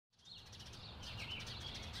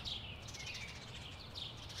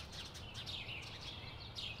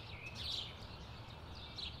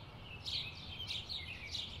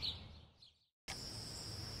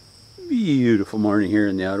beautiful morning here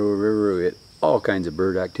in the Ottawa River. We had all kinds of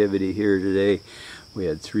bird activity here today. We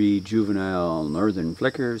had 3 juvenile northern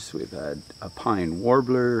flickers, we've had a pine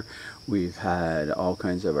warbler, we've had all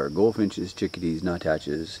kinds of our goldfinches, chickadees,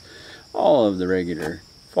 nuthatches, all of the regular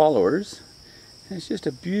followers. And it's just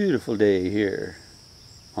a beautiful day here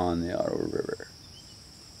on the Ottawa River.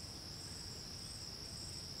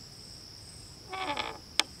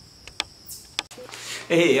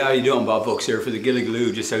 Hey, how you doing? Bob Folks here for the Gilly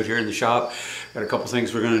Glue, just out here in the shop. Got a couple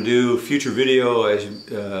things we're going to do. Future video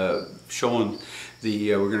showing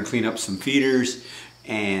we're going to clean up some feeders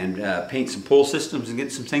and paint some pole systems and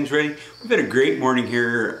get some things ready. We've had a great morning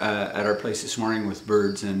here at our place this morning with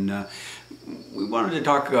birds, and we wanted to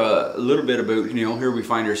talk a little bit about, here we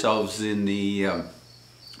find ourselves in the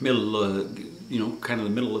middle, kind of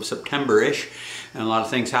the middle of September-ish, and a lot of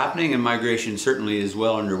things happening, and migration certainly is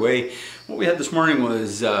well underway. What we had this morning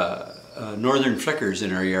was northern flickers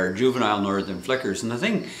in our yard, juvenile northern flickers. And the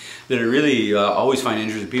thing that I really always find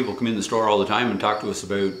interesting, people come in the store all the time and talk to us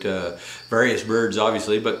about various birds,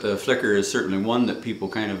 obviously, but the flicker is certainly one that people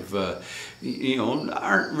kind of,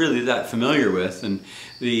 aren't really that familiar with. And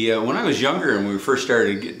when I was younger and we first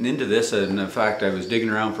started getting into this, and in fact I was digging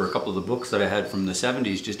around for a couple of the books that I had from the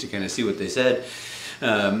 70s just to kind of see what they said,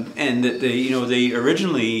 and that they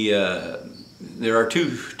originally, there are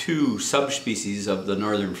two subspecies of the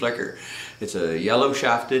northern flicker. It's a yellow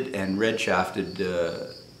shafted and red shafted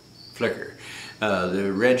flicker.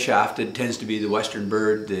 The red shafted tends to be the western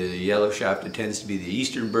bird, the yellow shafted tends to be the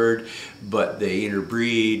eastern bird, but they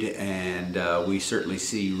interbreed, and we certainly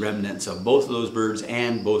see remnants of both of those birds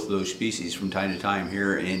and both of those species from time to time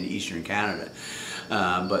here in eastern Canada.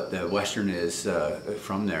 But the western is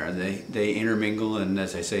from there, and they intermingle and,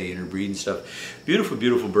 as I say, interbreed and stuff. Beautiful,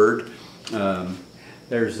 beautiful bird.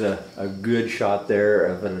 There's a good shot there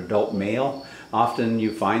of an adult male. Often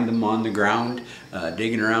you find them on the ground,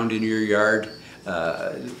 digging around in your yard.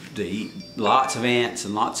 They eat lots of ants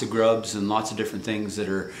and lots of grubs and lots of different things that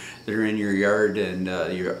are in your yard, and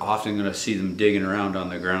you're often going to see them digging around on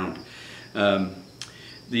the ground.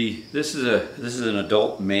 This is an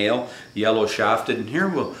adult male, yellow shafted, and here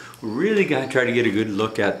we'll really got to try to get a good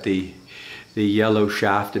look at the yellow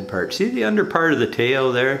shafted part. See the under part of the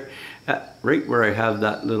tail there? Right where I have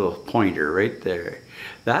that little pointer right there.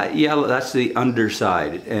 That yellow, that's the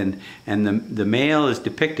underside, and the male is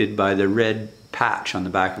depicted by the red patch on the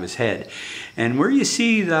back of his head. And where you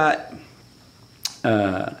see that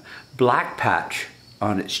black patch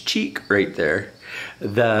on its cheek right there,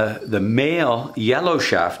 the male yellow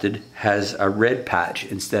shafted has a red patch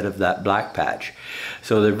instead of that black patch.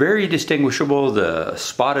 So they're very distinguishable. The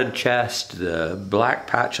spotted chest, the black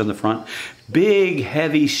patch on the front, big,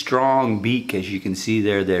 heavy, strong beak, as you can see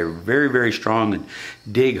there. They're very, very strong and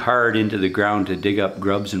dig hard into the ground to dig up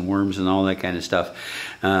grubs and worms and all that kind of stuff.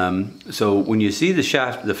 So when you see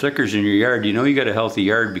the flickers in your yard, you know you got a healthy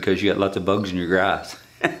yard because you got lots of bugs in your grass.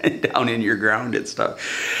 Down in your ground and stuff.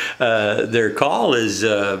 Their call is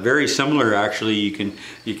very similar, actually.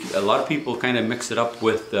 A lot of people kind of mix it up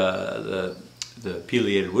with the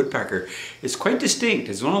pileated woodpecker. It's quite distinct.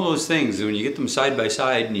 It's one of those things that when you get them side by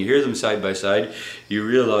side and you hear them side by side, you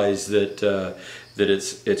realize that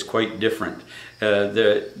it's quite different.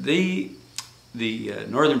 The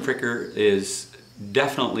northern flicker is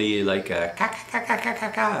definitely like a kai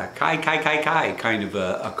kind of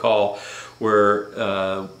a call, where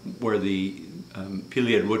the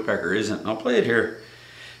pileated woodpecker isn't. I'll play it here.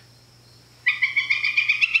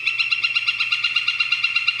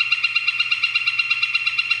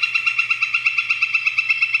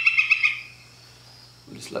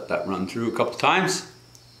 We'll just let that run through a couple times.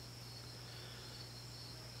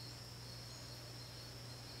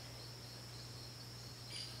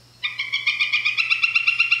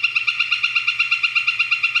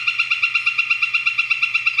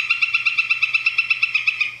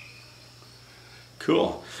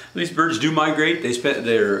 Cool. These birds do migrate.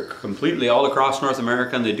 They're completely all across North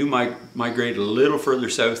America, and they do migrate a little further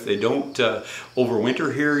south. They don't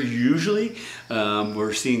overwinter here usually.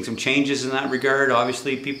 We're seeing some changes in that regard.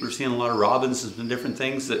 Obviously, people are seeing a lot of robins and some different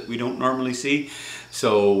things that we don't normally see.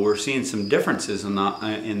 So we're seeing some differences in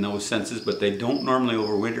those senses, but they don't normally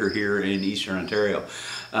overwinter here in Eastern Ontario.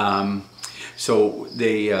 So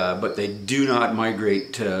but they do not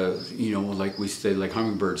migrate to, like we say, like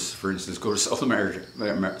hummingbirds, for instance, go to South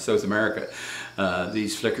America.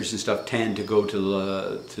 These flickers and stuff tend to go to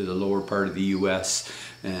the lower part of the U.S.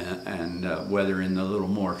 and weather in the little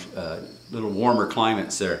warmer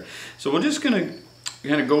climates there. So we're just gonna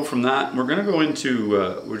kind of go from that. We're gonna go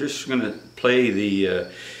into we're just gonna play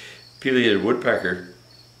the pileated woodpecker,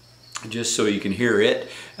 just so you can hear it.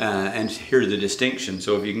 and hear the distinction.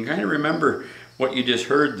 So if you can kind of remember what you just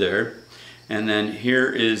heard there, and then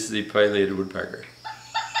here is the pileated woodpecker.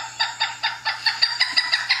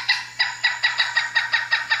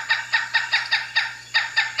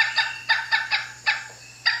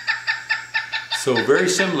 So very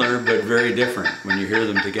similar, but very different when you hear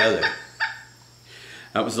them together.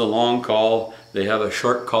 That was the long call. They have a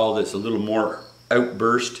short call that's a little more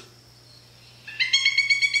outburst.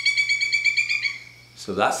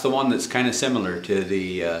 So that's the one that's kind of similar to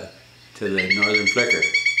the northern flicker.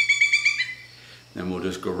 Then we'll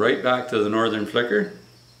just go right back to the northern flicker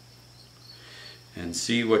and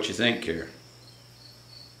see what you think here.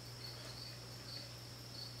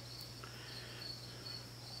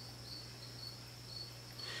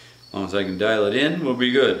 As long as I can dial it in, we'll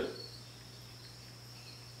be good.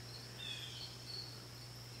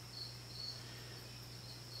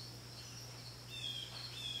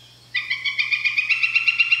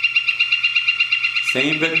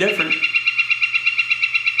 Same but different.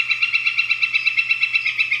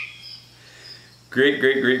 Great,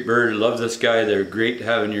 great, great bird. I love this guy. They're great to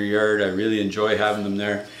have in your yard. I really enjoy having them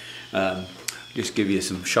there. Just give you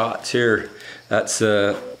some shots here. That's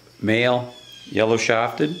a male, yellow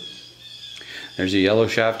shafted. There's a yellow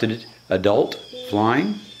shafted adult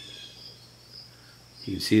flying.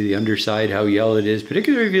 You can see the underside, how yellow it is,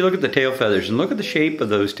 particularly if you look at the tail feathers, and look at the shape of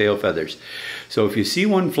those tail feathers. So if you see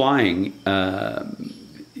one flying,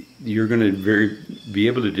 you're going to be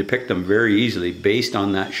able to depict them very easily based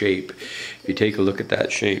on that shape. If you take a look at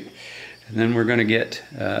that shape. And then we're going to get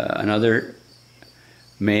another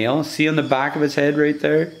male. See on the back of its head right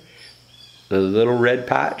there? The little red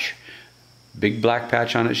patch. Big black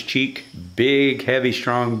patch on its cheek. Big, heavy,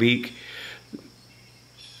 strong beak.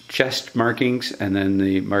 Chest markings, and then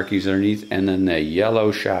the markings underneath, and then the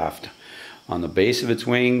yellow shaft on the base of its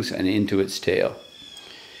wings and into its tail.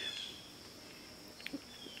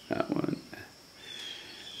 That one.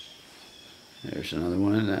 There's another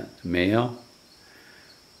one, that male.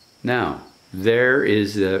 Now, there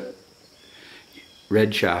is the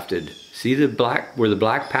red shafted. See the black, where the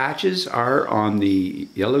black patches are on the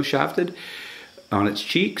yellow shafted? On its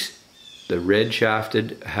cheeks, the red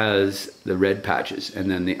shafted has the red patches,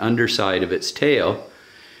 and then the underside of its tail,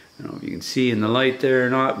 I don't know if you can see in the light there or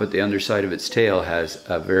not, but the underside of its tail has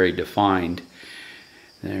a very defined,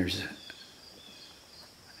 now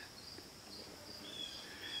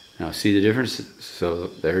see the difference? So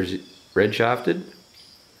there's red shafted,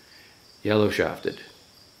 yellow shafted,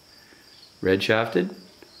 red shafted,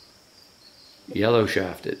 yellow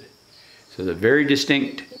shafted. So the very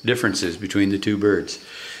distinct differences between the two birds.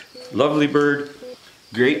 Lovely bird,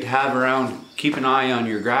 great to have around. Keep an eye on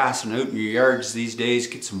your grass and out in your yards these days.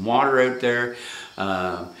 Get some water out there.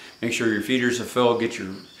 Make sure your feeders are filled. Get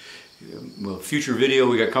your future video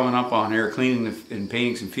we got coming up on air cleaning and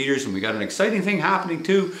painting some feeders, and we got an exciting thing happening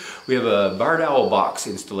too. We have a barred owl box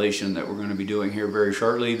installation that we're going to be doing here very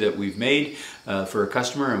shortly that we've made for a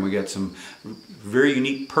customer, and we got some very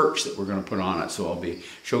unique perch that we're going to put on it, so I'll be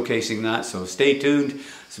showcasing that. So stay tuned,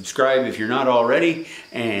 subscribe if you're not already,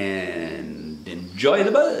 and enjoy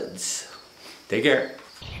the buds. Take care.